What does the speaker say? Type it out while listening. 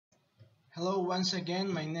Hello once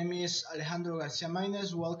again, my name is Alejandro Garcia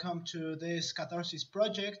Maynez. Welcome to this Catharsis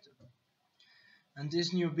project and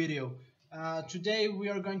this new video. Today we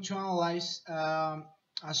are going to analyze a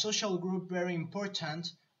social group very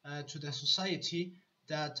important to the society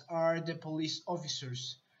that are the police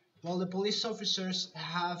officers. Well, the police officers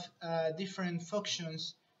have different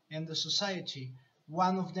functions in the society.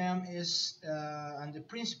 One of them is, and the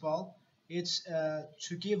principal, it's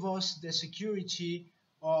to give us the security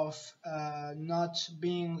of not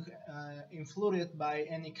being influenced by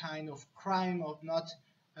any kind of crime, of not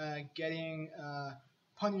getting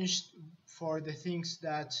punished for the things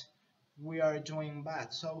that we are doing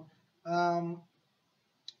bad. So the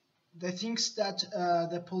things that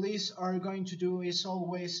the police are going to do is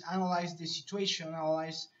always analyze the situation,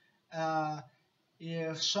 analyze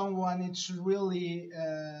if someone is really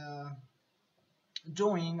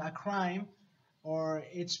doing a crime or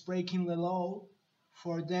it's breaking the law.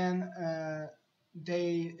 For then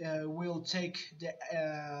they will take the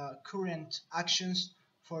current actions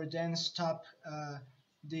for then stop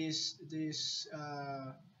these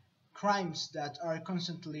crimes that are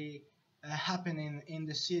constantly happening in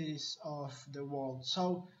the cities of the world.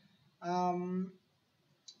 So I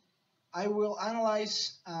will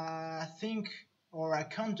analyze a thing or a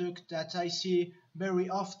conduct that I see very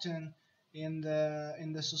often in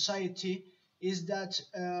the society is that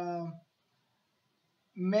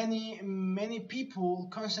many people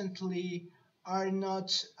constantly are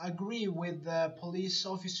not agree with the police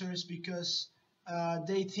officers because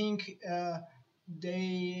they think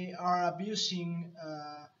they are abusing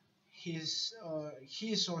his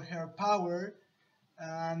or her power,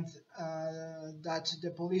 and that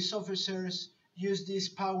the police officers use this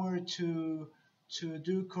power to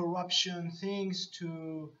do corruption things,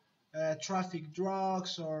 to traffic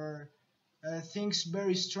drugs or things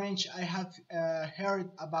very strange. I have heard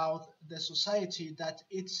about the society that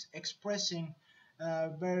it's expressing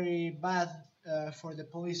very bad for the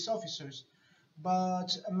police officers.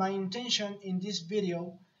 But my intention in this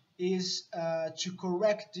video is to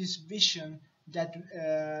correct this vision that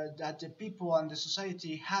the people and the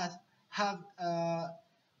society have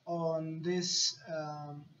on this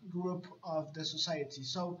group of the society.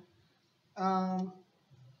 So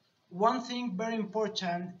one thing very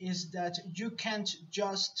important is that you can't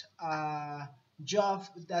just job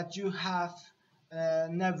that you have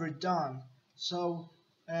never done. So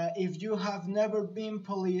if you have never been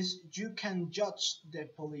police, you can judge the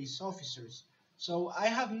police officers. So I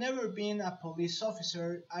have never been a police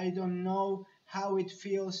officer. I don't know how it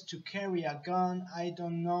feels to carry a gun. I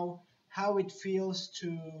don't know how it feels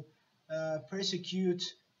to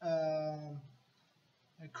persecute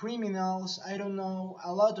criminals. I don't know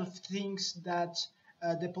a lot of things that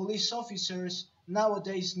the police officers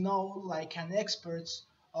nowadays know, like an experts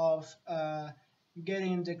of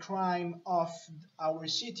getting the crime off our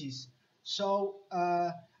cities. So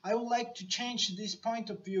I would like to change this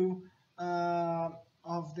point of view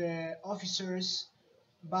of the officers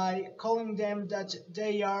by calling them that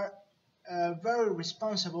they are very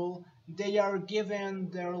responsible. They are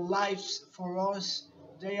giving their lives for us.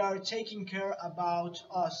 They are taking care about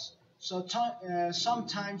us. So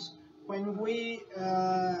sometimes when we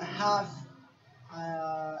have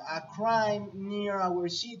a crime near our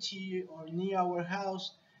city or near our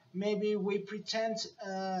house, maybe we pretend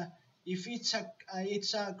if it's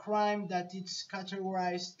a crime that it's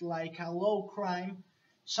categorized like a low crime.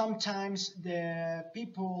 Sometimes the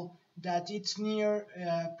people that it's near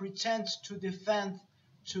pretend to defend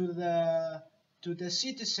to the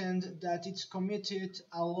citizen that it's committed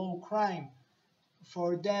a low crime,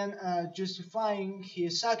 for then justifying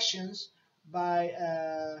his actions by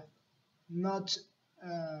not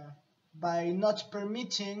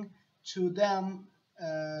permitting to them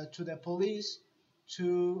to the police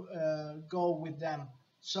to go with them.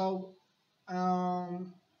 So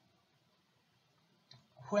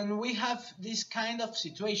when we have this kind of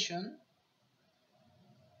situation,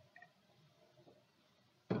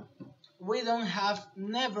 we don't have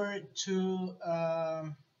never to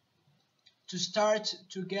start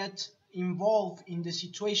to get involved in the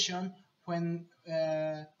situation when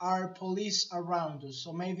are police around us.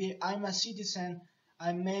 So maybe I'm a citizen,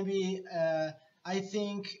 and maybe I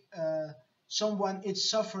think someone is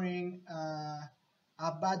suffering a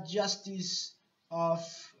bad justice of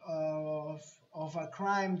a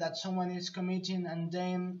crime that someone is committing, and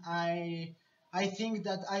then I think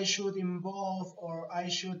that I should involve or I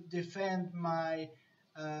should defend my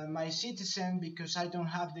my citizen because I don't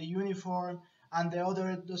have the uniform and the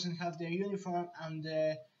other doesn't have the uniform, and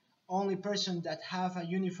the only person that have a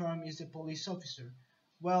uniform is the police officer.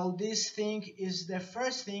 Well, this thing is the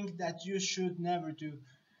first thing that you should never do,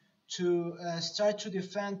 to start to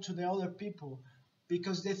defend to the other people,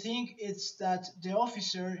 because the thing is that the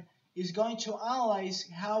officer is going to analyze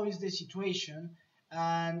how is the situation,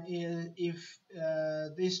 and if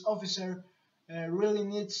this officer really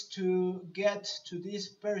needs to get to this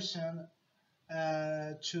person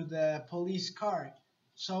to the police car.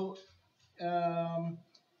 So um,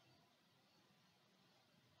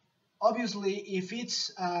 obviously, if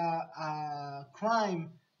it's a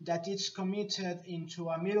crime that it's committed into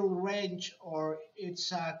a middle range, or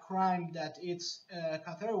it's a crime that it's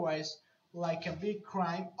categorized like a big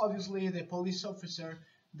crime, obviously the police officer,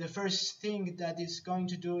 the first thing that is going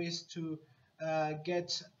to do is to uh,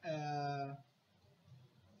 get uh,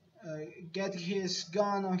 get his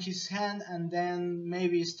gun on his hand and then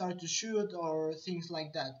maybe start to shoot or things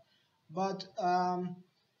like that. But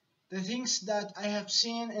the things that I have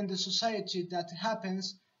seen in the society that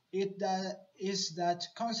happens, is that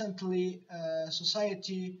constantly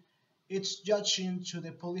society it's judging to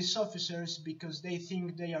the police officers because they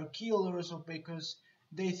think they are killers, or because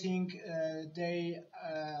they think they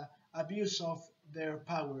abuse of their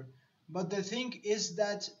power. But the thing is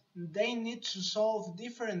that they need to solve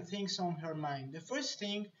different things on her mind. The first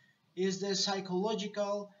thing is the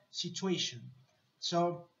psychological situation.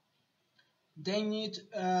 So they need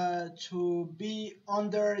to be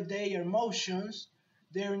under their emotions.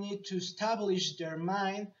 They need to establish their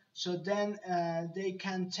mind, so then they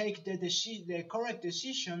can take the correct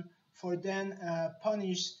decision for then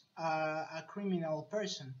punish a criminal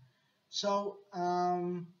person. So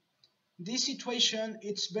this situation,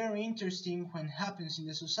 it's very interesting when it happens in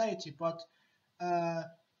the society, but uh,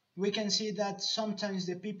 we can see that sometimes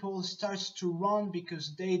the people starts to run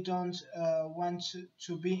because they don't want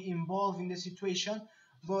to be involved in the situation,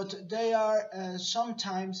 but they are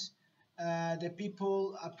sometimes the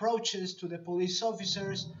people approaches to the police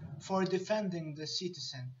officers for defending the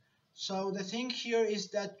citizen. So the thing here is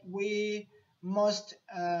that we must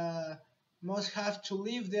must have to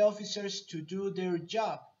leave the officers to do their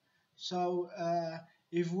job. So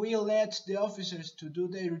if we let the officers to do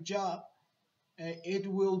their job, it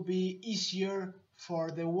will be easier for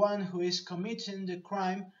the one who is committing the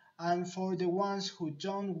crime, and for the ones who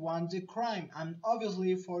don't want the crime, and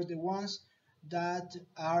obviously for the ones that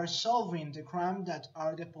are solving the crime, that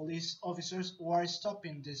are the police officers who are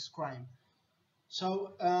stopping this crime.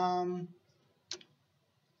 So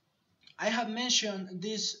I have mentioned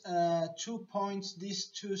these 2 points, these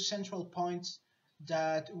two central points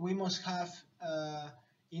that we must have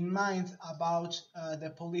in mind about the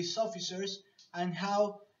police officers, and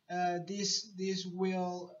how this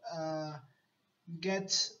will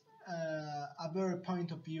get a better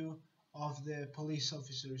point of view of the police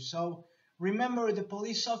officers. So remember, the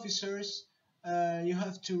police officers, you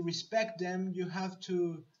have to respect them. You have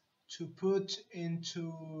to put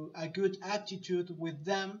into a good attitude with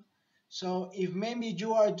them. So if maybe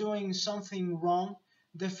you are doing something wrong,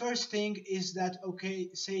 the first thing is that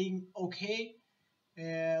okay, saying okay,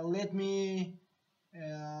 let me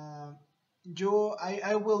I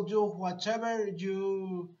will do whatever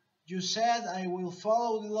you said. I will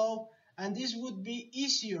follow the law, and this would be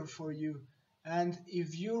easier for you. And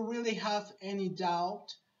if you really have any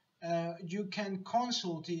doubt, you can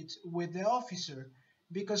consult it with the officer,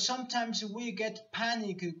 because sometimes we get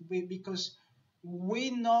panicked because we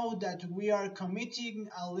know that we are committing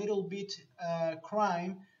a little bit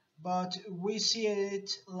crime, but we see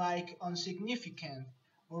it like insignificant,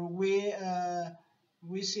 or we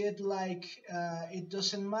see it like it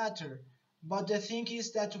doesn't matter. But the thing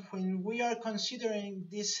is that when we are considering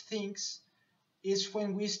these things, is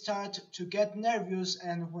when we start to get nervous,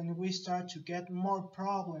 and when we start to get more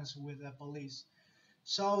problems with the police.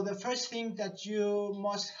 So the first thing that you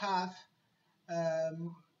must have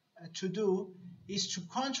um, to do is to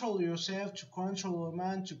control yourself, to control your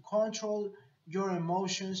mind, to control your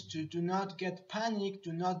emotions, to do not get panicked,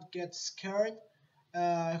 do not get scared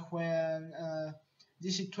when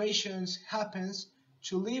these situations happens,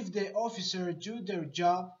 to leave the officer do their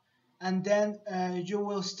job, and then you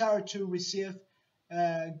will start to receive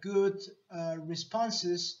good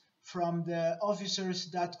responses from the officers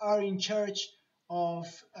that are in charge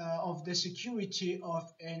of the security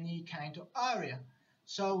of any kind of area.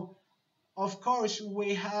 So of course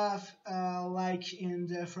we have like in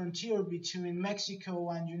the frontier between Mexico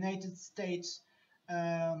and United States,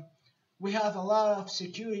 um, we have a lot of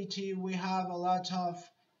security, we have a lot of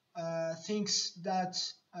things that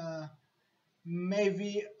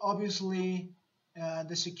maybe obviously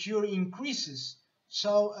the security increases.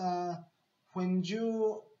 So when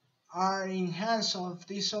you are in hands of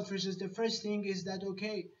these officers, the first thing is that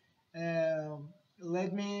okay, uh,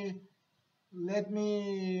 let me let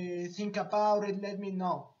me think about it, let me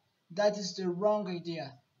know. That is the wrong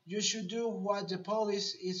idea. You should do what the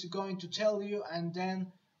police is going to tell you, and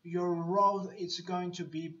then your road is going to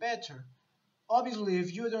be better. Obviously,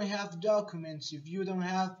 if you don't have documents, if you don't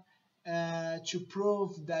have to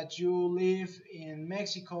prove that you live in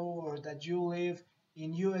Mexico or that you live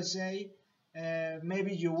in USA,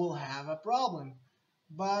 maybe you will have a problem.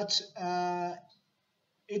 But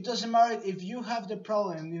it doesn't matter if you have the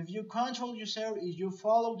problem. If you control yourself, if you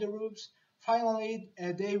follow the rules, finally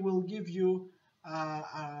they will give you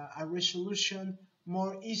a resolution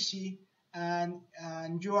more easy,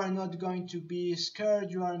 and you are not going to be scared.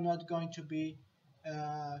 You are not going to be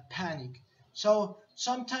panic. So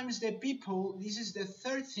sometimes the people, this is the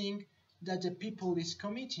third thing that the people is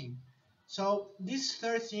committing. So this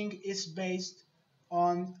third thing is based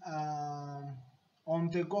on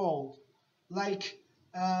the goal. Like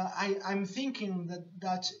I'm thinking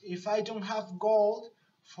that if I don't have gold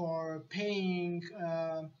for paying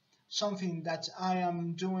something that I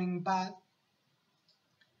am doing bad,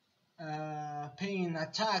 paying a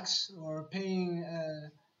tax or paying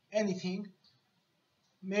anything,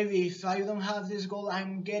 maybe if I don't have this goal,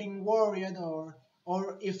 I'm getting worried,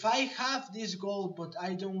 or if I have this goal but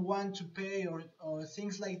I don't want to pay, or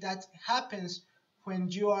things like that happens when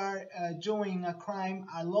you are doing a crime,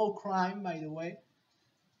 a low crime, by the way.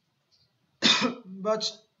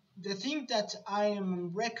 But the thing that I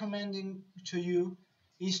am recommending to you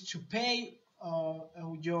is to pay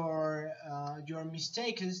your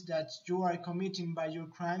mistakes that you are committing by your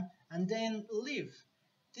crime, and then leave.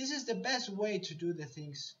 This is the best way to do the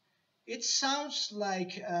things. It sounds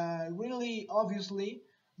like really obviously,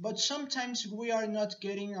 but sometimes we are not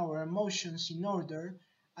getting our emotions in order,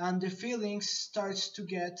 and the feelings starts to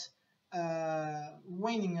get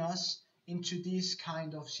winning us into these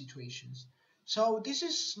kind of situations. So this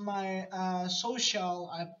is my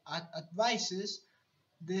social advices.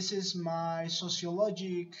 This is my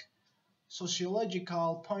sociological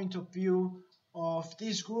point of view of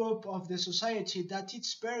this group of the society, that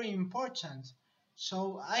it's very important.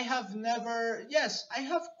 So I have never, yes, I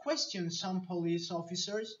have questioned some police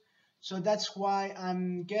officers, so that's why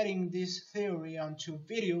I'm getting this theory onto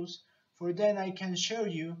videos, for then I can share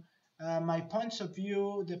you my points of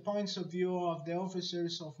view, the points of view of the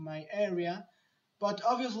officers of my area. But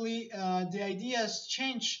obviously the ideas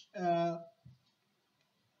change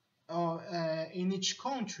in each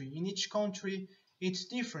country. In each country, it's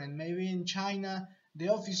different. Maybe in China, the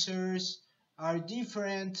officers are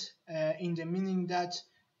different in the meaning that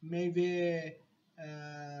maybe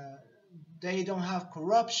uh, they don't have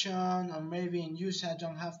corruption, or maybe in USA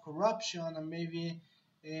don't have corruption, or maybe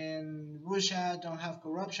in Russia don't have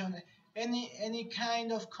corruption. Any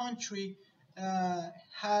kind of country have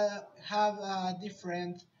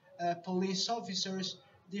different police officers,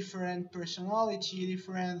 different personality,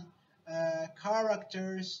 different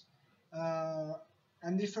characters, uh,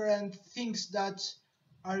 and different things that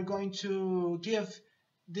are going to give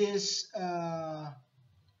this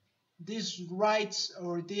these rights,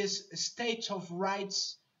 or this state of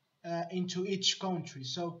rights into each country.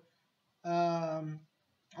 So um,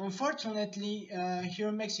 unfortunately, here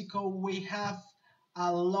in Mexico, we have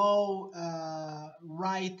a low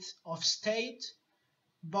right of state,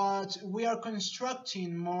 but we are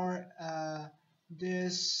constructing more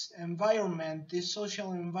this environment, this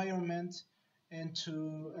social environment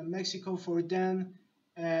into Mexico, for them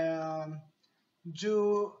um,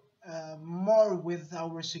 do more with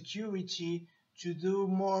our security, to do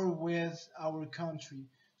more with our country.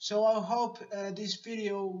 So I hope this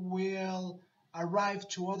video will arrive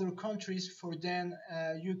to other countries, for then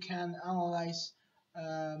you can analyze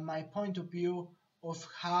my point of view of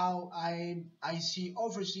how I see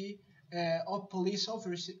oversee of police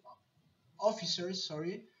officers,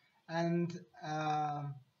 sorry, and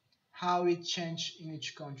how it changed in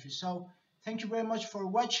each country. So thank you very much for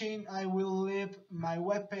watching. I will leave my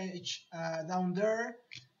webpage down there.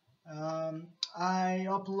 Um, I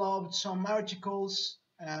upload some articles,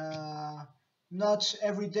 not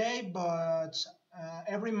every day, but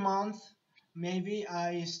every month. Maybe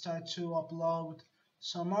I start to upload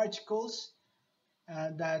some articles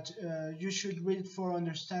that you should read for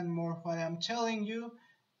understand more what I'm telling you.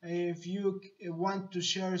 If you want to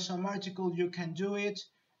share some article, you can do it.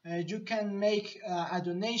 You can make a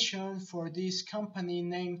donation for this company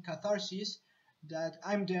named Catharsis, that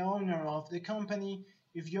I'm the owner of the company.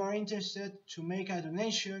 If you are interested to make a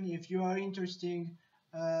donation, if you are interested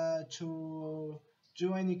to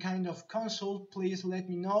do any kind of consult, please let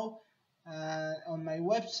me know. on my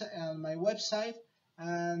website.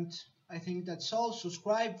 And I think that's all.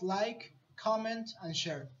 Subscribe, like, comment, and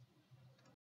share.